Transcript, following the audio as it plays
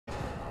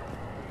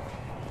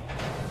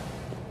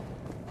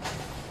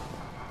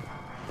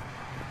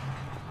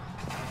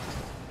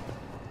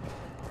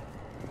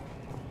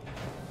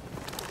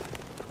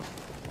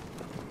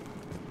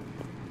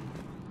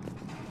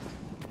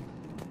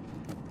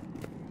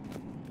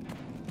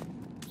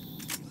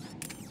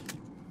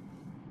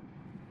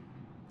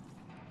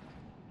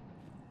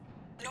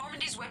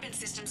Normandy's weapon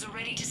systems are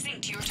ready to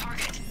sink to your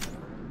target.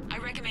 I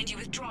recommend you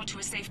withdraw to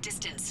a safe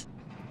distance.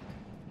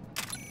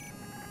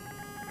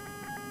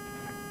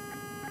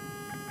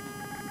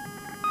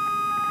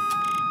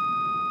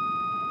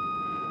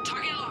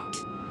 Target locked.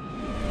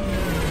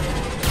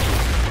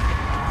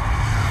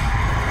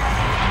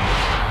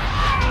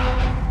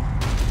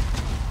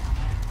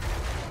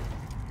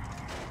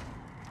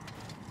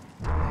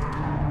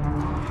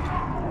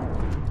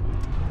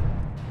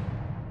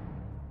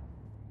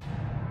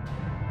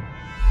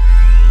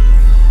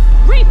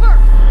 Reaper!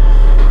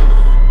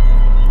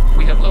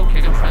 We have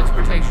located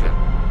transportation.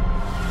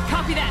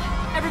 Copy that!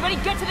 Everybody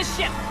get to the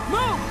ship!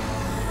 Move!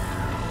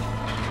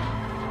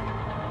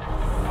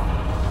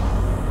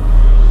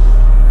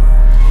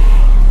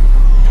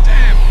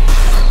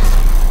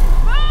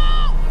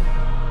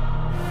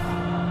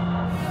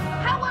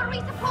 How are we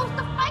supposed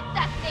to fight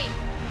that thing?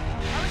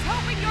 I was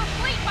hoping your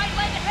fleet might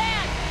lend a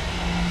hand!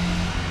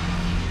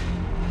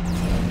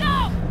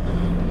 No!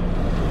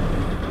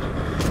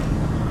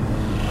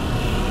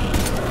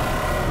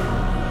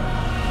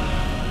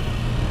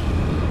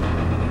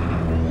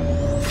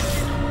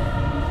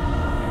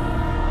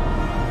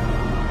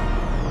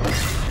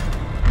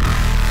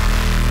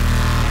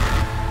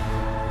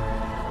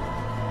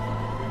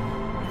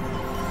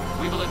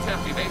 We will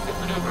attempt evasive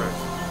maneuvers.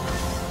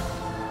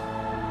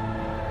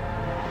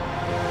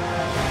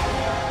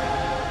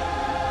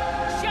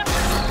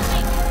 Shepard,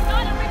 wait, it's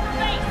not a Reaper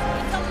base!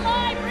 It's a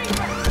live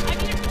Reaper! I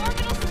need an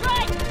orbital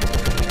strike!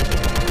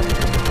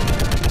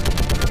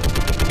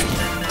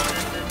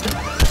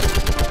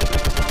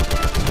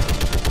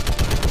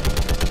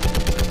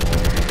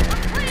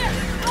 We're clear!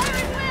 Fire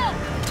at will!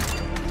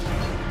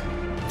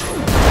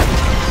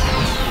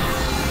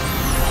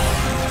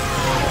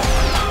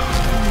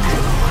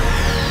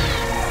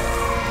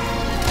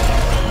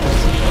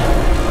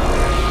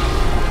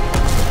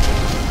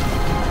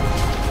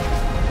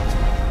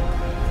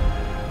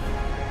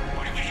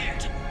 What do we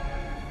hit?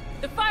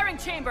 The firing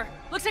chamber!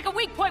 Looks like a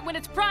weak point when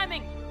it's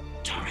priming!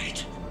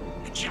 Turret.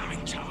 The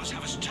jamming towers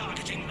have us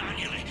targeting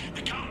manually.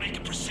 We can't make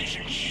a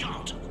precision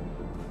shot.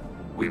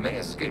 We may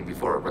escape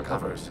before it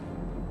recovers.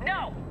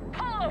 No!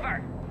 Pull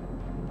over!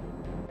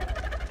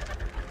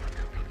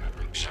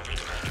 Shepard,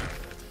 Commander.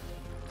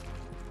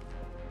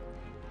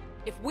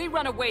 If we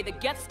run away, the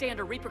Geth stay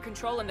under Reaper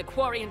control and the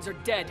Quarians are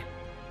dead.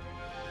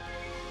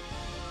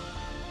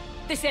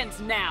 This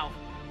ends now.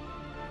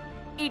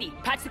 Edie,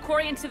 patch the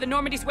Quarians to the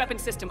Normandy's weapon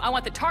system. I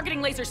want the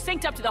targeting laser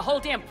synced up to the whole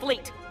damn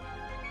fleet.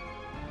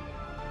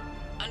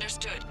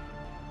 Understood.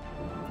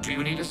 Do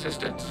you need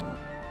assistance?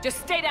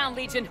 Just stay down,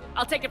 Legion.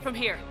 I'll take it from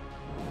here.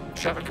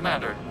 Shepard,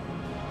 Commander.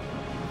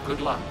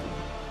 Good luck.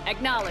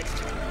 Acknowledged.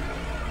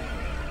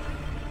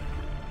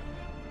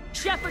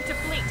 Shepard to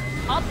fleet.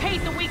 I'll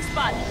pave the weak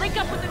spot, link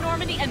up with the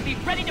Normandy, and be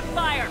ready to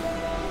fire.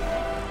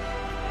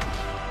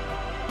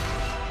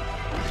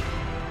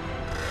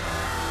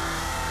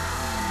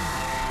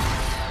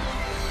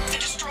 The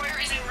destroyer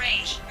is in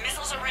range.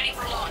 Missiles are ready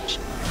for launch.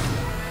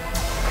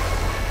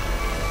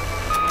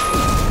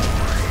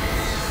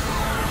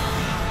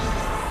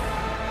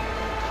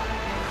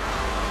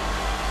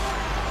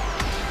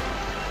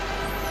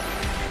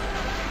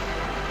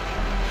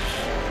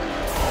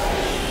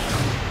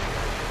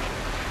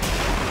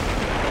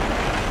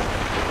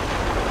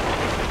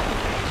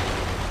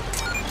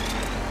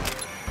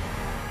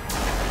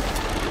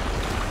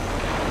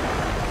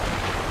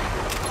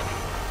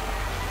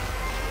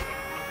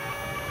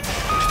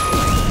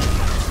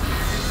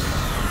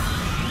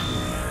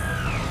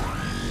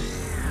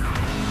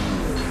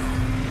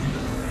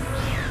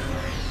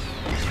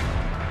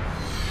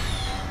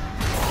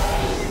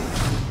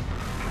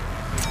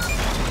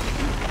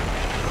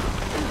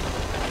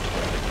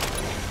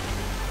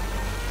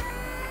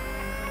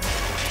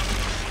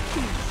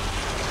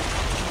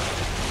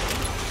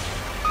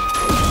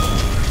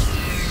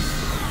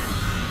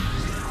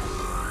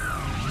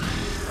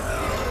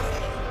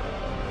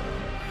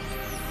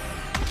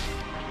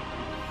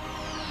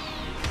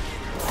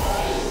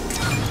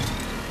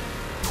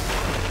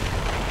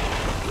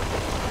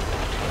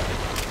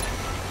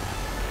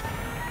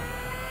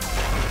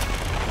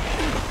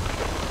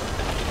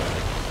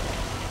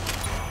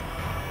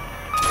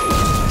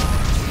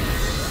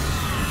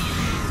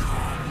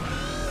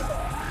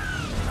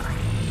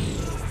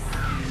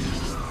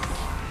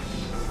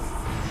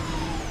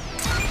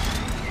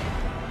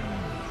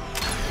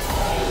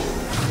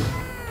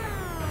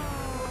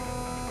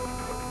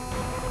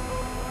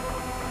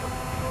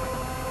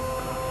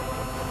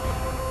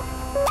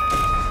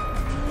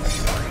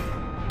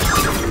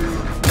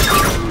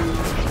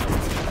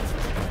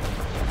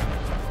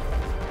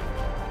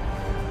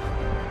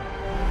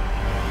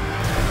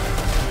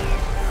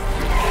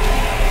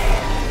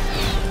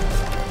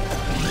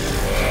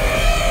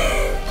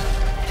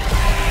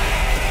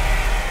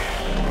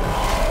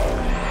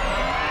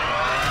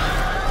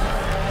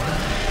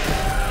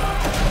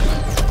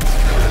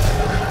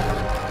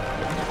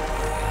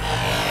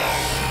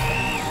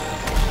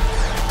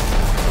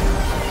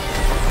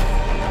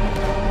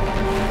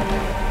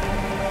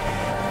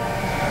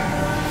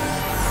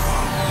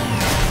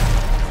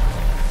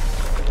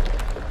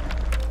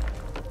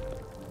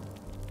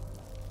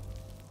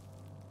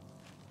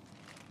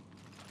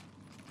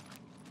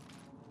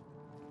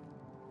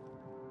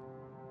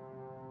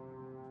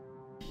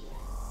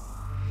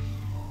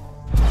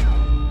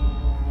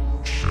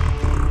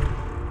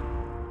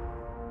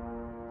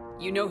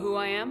 you know who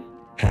I am?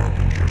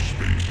 Harbinger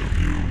speaks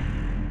of you.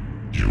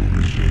 You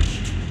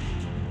resist,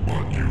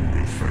 but you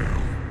will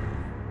fail.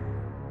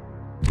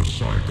 The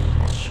cycle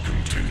must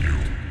continue.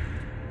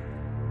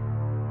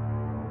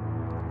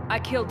 I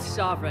killed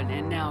Sovereign,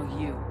 and now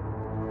you.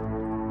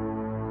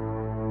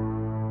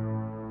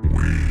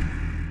 We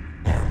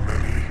are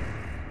many.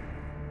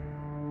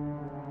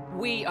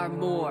 We are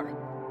more,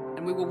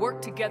 and we will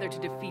work together to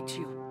defeat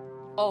you.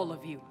 All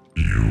of you.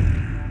 You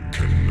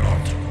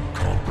cannot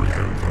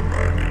comprehend the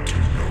magnitude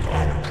of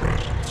our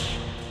presence.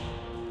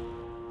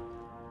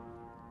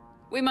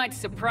 We might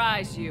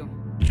surprise you.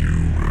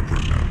 You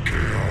represent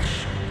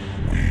chaos.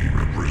 We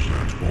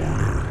represent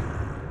order.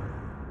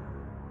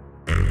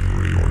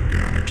 Every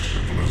organic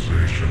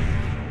civilization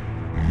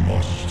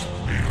must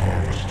be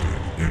harvested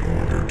in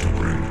order to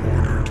bring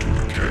order to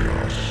the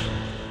chaos.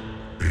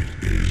 It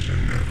is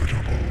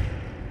inevitable.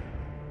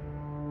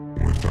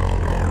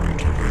 Without our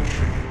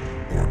intervention,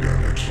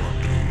 organics are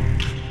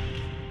doomed.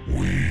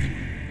 We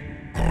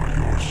are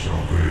your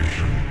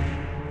salvation.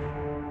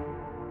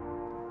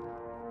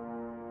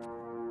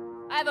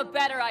 I have a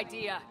better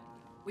idea.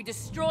 We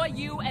destroy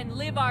you and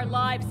live our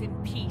lives in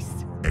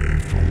peace. A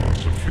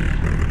philosophy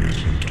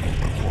reminiscent of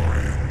the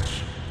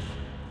Quarians.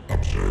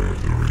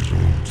 Observe the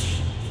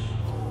results.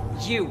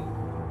 You,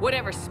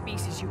 whatever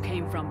species you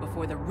came from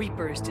before the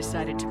Reapers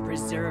decided to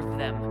preserve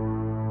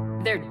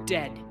them. They're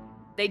dead.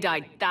 They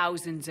died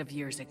thousands of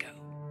years ago.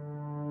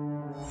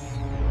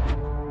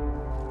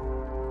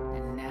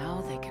 And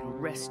now they can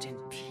rest in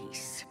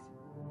peace.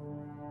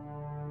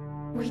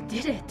 We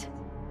did it.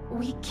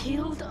 We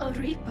killed a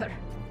Reaper.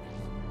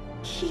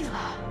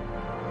 Keela.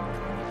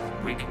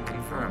 We can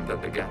confirm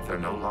that the Geth are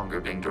no longer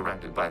being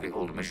directed by the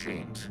old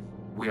machines.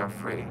 We are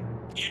free.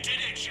 You did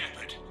it,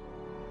 Shepard.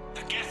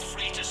 The Geth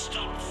free to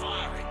stop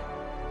firing.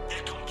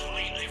 They're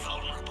completely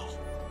vulnerable.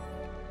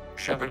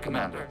 Shepard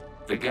Commander,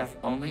 the Geth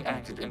only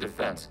acted in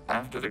defense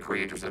after the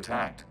creators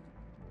attacked.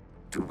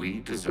 Do we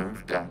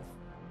deserve death?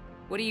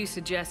 What are you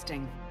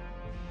suggesting?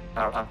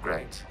 Our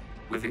upgrades.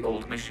 With the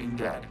old machine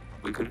dead,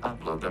 we could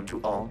upload them to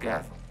all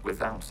Geth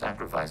without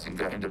sacrificing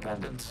their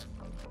independence.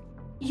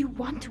 You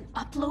want to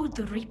upload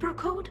the Reaper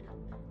code?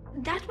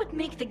 That would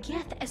make the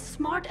Geth as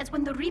smart as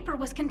when the Reaper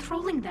was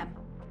controlling them.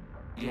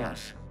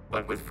 Yes,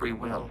 but with free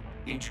will,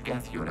 each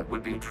Geth unit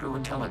would be true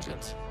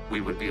intelligence.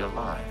 We would be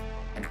alive,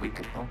 and we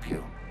could help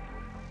you.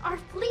 Our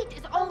fleet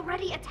is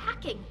already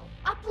attacking.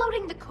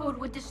 Uploading the code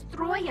would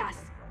destroy us.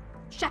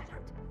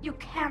 Shepard, you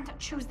can't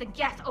choose the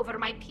Geth over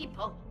my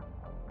people.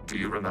 Do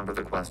you remember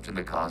the question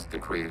that caused the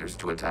creators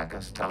to attack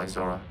us,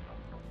 Talizora?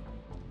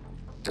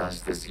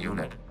 Does this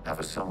unit have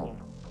a soul?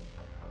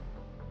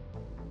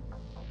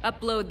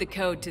 Upload the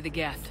code to the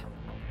Geth.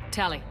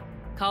 Tally,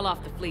 call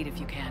off the fleet if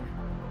you can.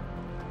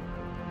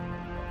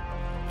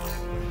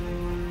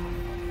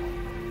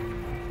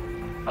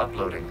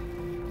 Uploading.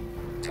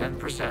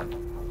 10%.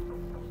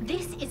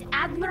 This is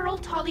Admiral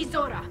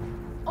Talizora.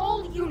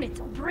 All units,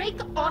 break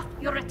off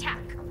your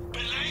attack.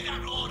 Belay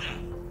that order.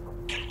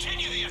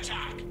 Continue the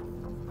attack.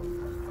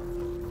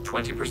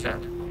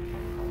 20%.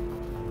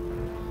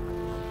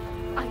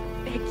 I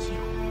beg you,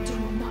 do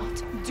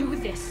not do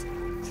this.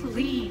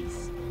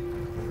 Please.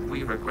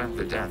 We regret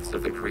the deaths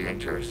of the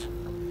creators,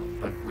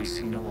 but we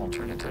see no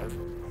alternative.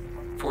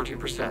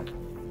 40%.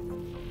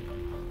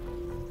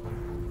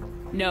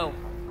 No.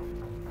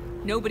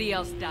 Nobody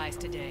else dies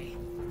today.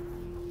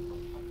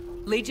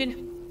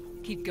 Legion,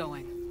 keep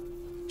going.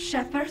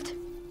 Shepard?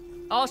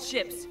 All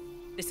ships,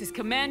 this is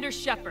Commander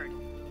Shepard.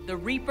 The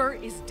Reaper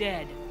is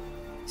dead.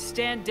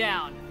 Stand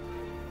down.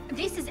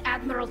 This is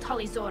Admiral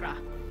Talizora.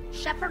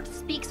 Shepard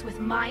speaks with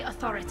my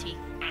authority.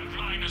 And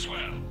mine as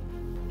well.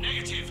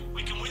 Negative.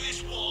 We can win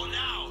this war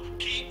now.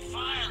 Keep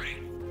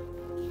firing.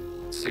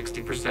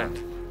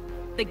 60%.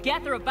 The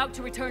Geth are about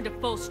to return to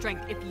full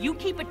strength. If you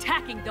keep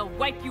attacking, they'll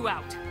wipe you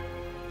out.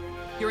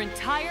 Your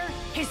entire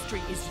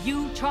history is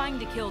you trying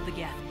to kill the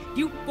Geth.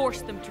 You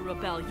forced them to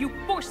rebel. You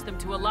forced them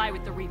to ally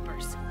with the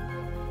Reapers.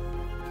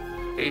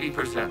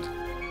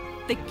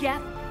 80%. The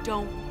Geth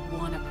don't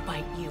want to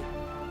fight you.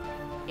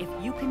 If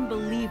you can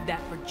believe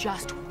that for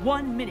just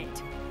 1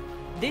 minute,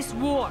 this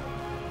war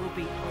will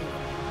be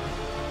over.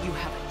 You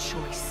have a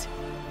choice.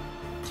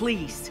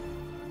 Please,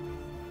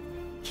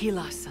 kill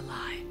us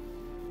alive.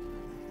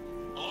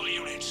 All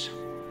units,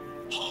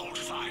 hold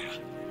fire.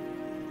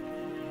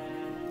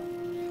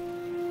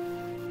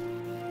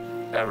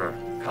 Error.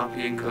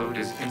 Copying code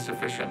is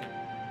insufficient.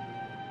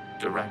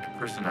 Direct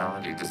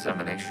personality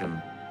dissemination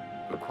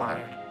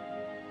required.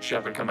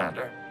 Shepard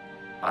Commander,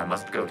 I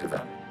must go to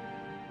them.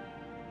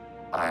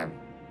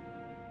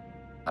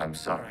 I'm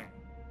sorry.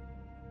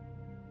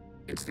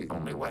 It's the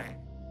only way.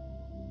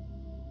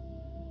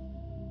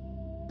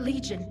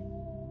 Legion,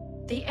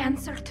 the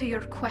answer to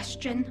your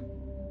question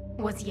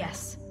was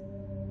yes.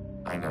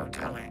 I know,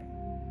 Tally.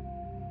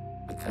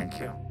 But thank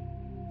you.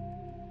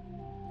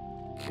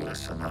 Kila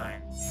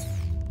Sanai.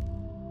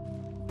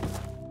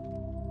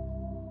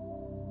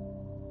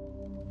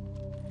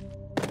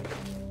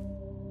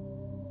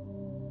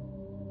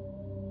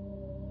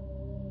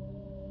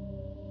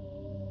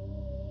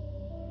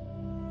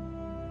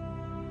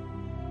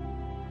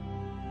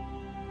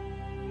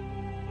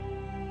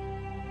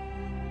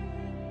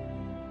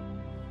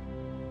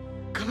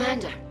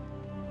 Commander!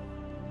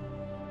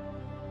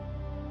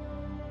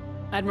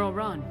 Admiral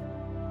Ron,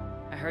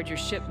 I heard your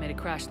ship made a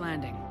crash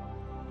landing.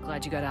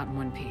 Glad you got out in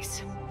one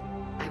piece.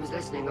 I was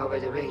listening over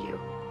the radio.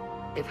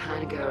 If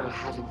Hannah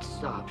hadn't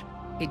stopped,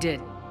 He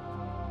did.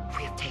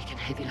 we have taken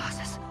heavy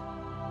losses.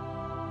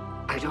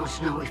 I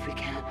don't know if we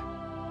can.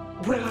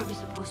 Where are we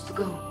supposed to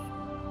go?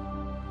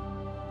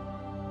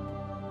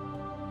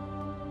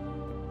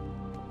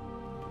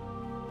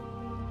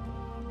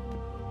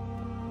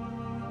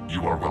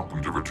 You are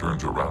welcome to return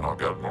to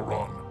Rannoch, Admiral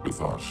Ron, with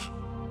us.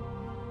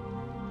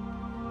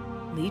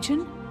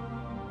 Legion?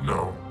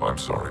 No, I'm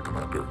sorry,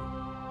 Commander.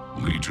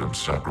 Legion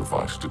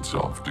sacrificed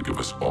itself to give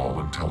us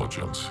all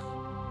intelligence.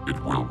 It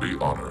will be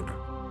honored.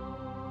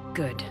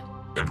 Good.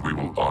 And we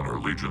will honor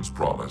Legion's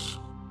promise.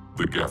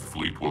 The Geth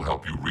fleet will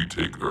help you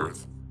retake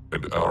Earth,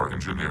 and our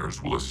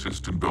engineers will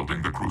assist in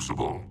building the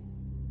Crucible.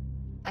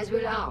 As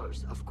will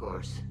ours, of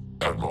course.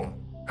 Admiral,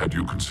 had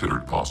you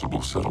considered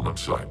possible settlement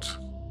sites?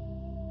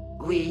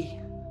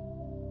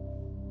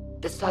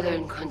 The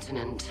southern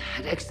continent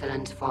had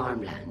excellent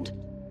farmland,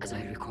 as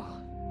I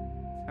recall.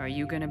 Are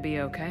you gonna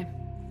be okay?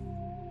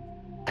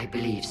 I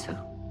believe so,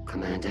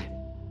 Commander.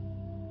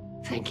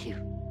 Thank you.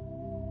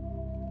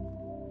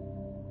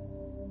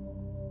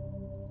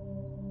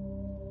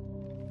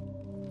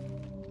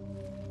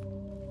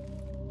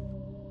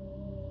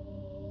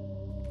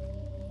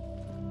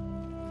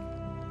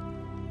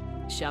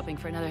 Shopping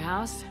for another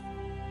house?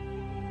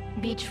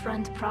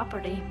 Beachfront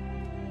property.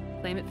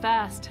 Claim it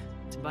fast.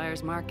 It's a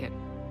buyer's market.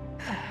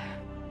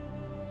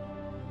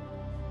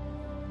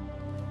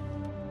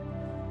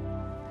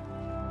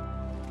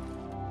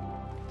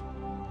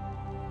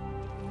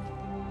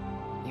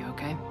 You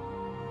okay?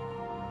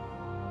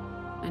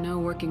 I know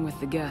working with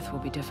the Geth will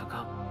be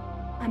difficult.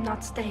 I'm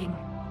not staying.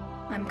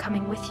 I'm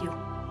coming with you.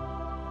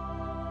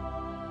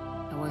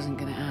 I wasn't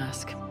gonna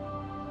ask.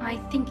 I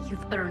think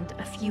you've earned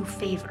a few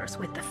favors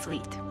with the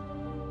fleet.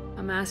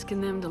 I'm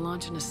asking them to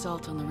launch an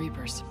assault on the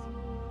Reapers.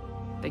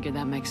 Figure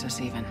that makes us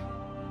even.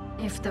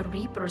 If the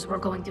Reapers were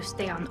going to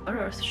stay on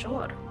Earth,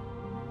 sure.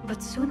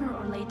 But sooner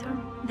or later,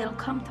 they'll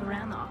come to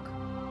Rannoch.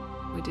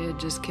 We did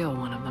just kill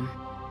one of them.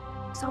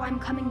 So I'm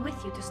coming with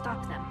you to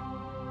stop them.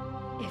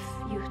 If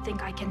you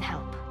think I can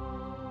help.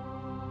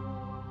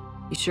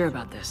 You sure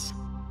about this?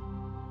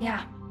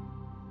 Yeah.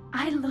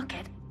 I look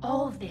at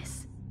all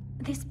this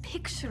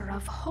picture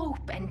of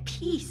hope and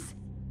peace.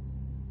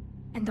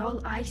 And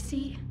all I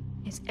see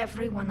is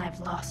everyone I've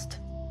lost.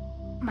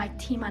 My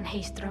team on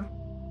Haestrom,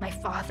 my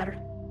father,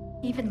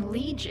 even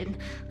Legion.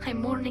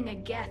 I'm mourning a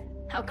Geth.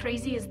 How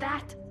crazy is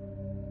that?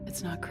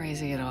 It's not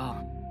crazy at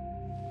all.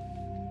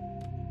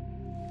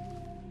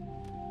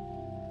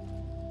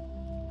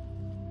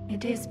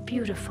 It is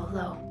beautiful,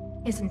 though,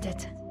 isn't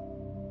it?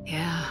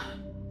 Yeah,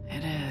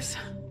 it is.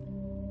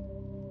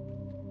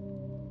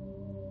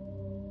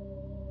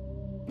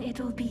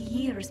 It'll be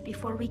years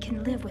before we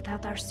can live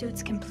without our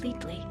suits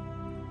completely.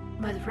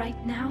 But right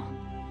now...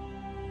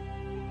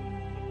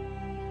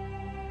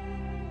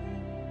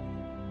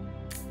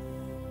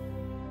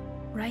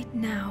 Right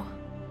now,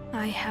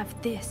 I have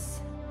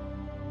this.